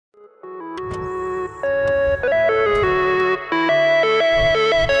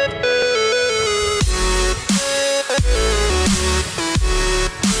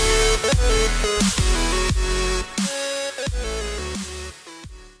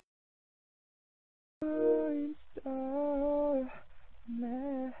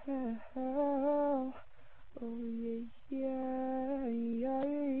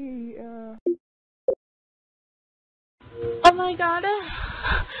Oh my god.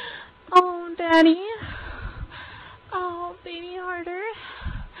 Oh, daddy. Oh, baby, harder.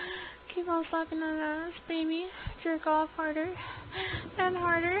 Keep on slapping that ass, baby. Jerk off harder and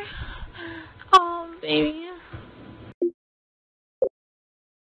harder. Oh, baby.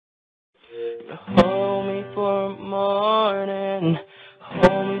 Hold me for morning,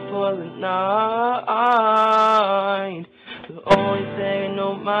 hold me for the night. The only thing,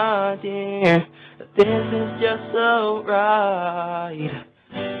 no, my dear, that this is just so right.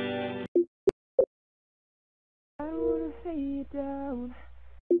 I wanna see you down.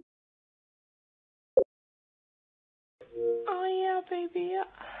 Oh yeah, baby.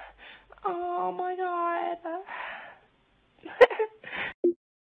 Oh my god.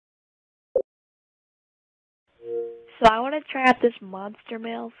 So I want to try out this monster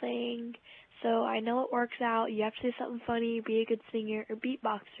mail thing. So I know it works out. You have to say something funny, be a good singer, or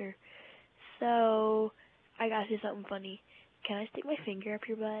beatboxer. So I gotta say something funny. Can I stick my finger up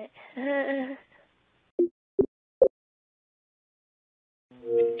your butt?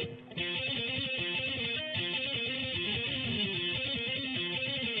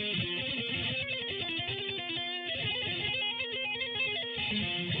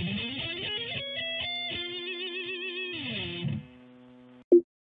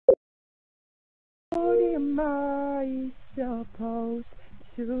 What am I supposed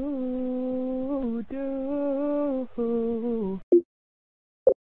to do?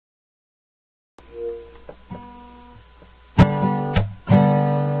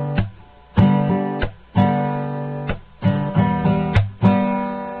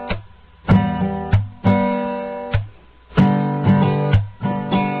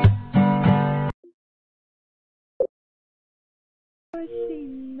 Does she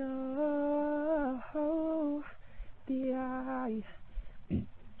know that I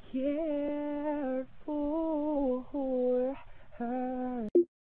care for her?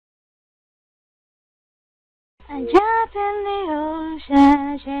 I jump in the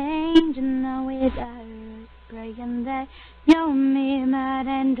ocean, changing the weather, praying that you and me might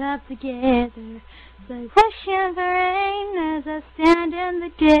end up together. So wishing for rain as I stand in the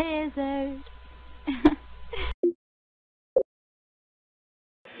desert.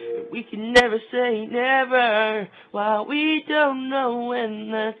 We can never say never, while we don't know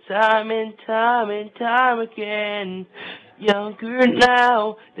when. The time and time again. Younger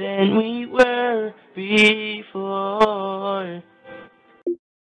now than we were before.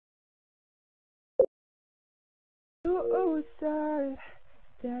 You said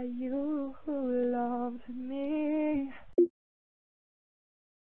that you loved me.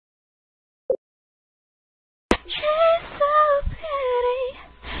 She's so pretty,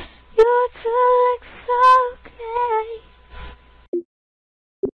 you two look so great.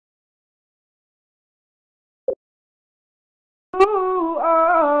 You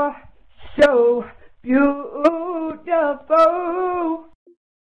are so beautiful.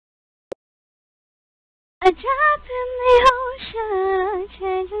 I jump in the ocean,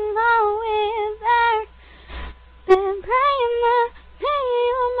 changing the weather. Been praying that me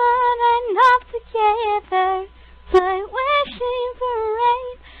and might end up together. Like wishing for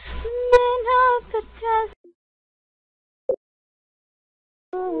rain, and hope the just.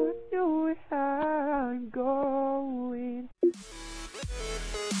 Oh, know where I'm going.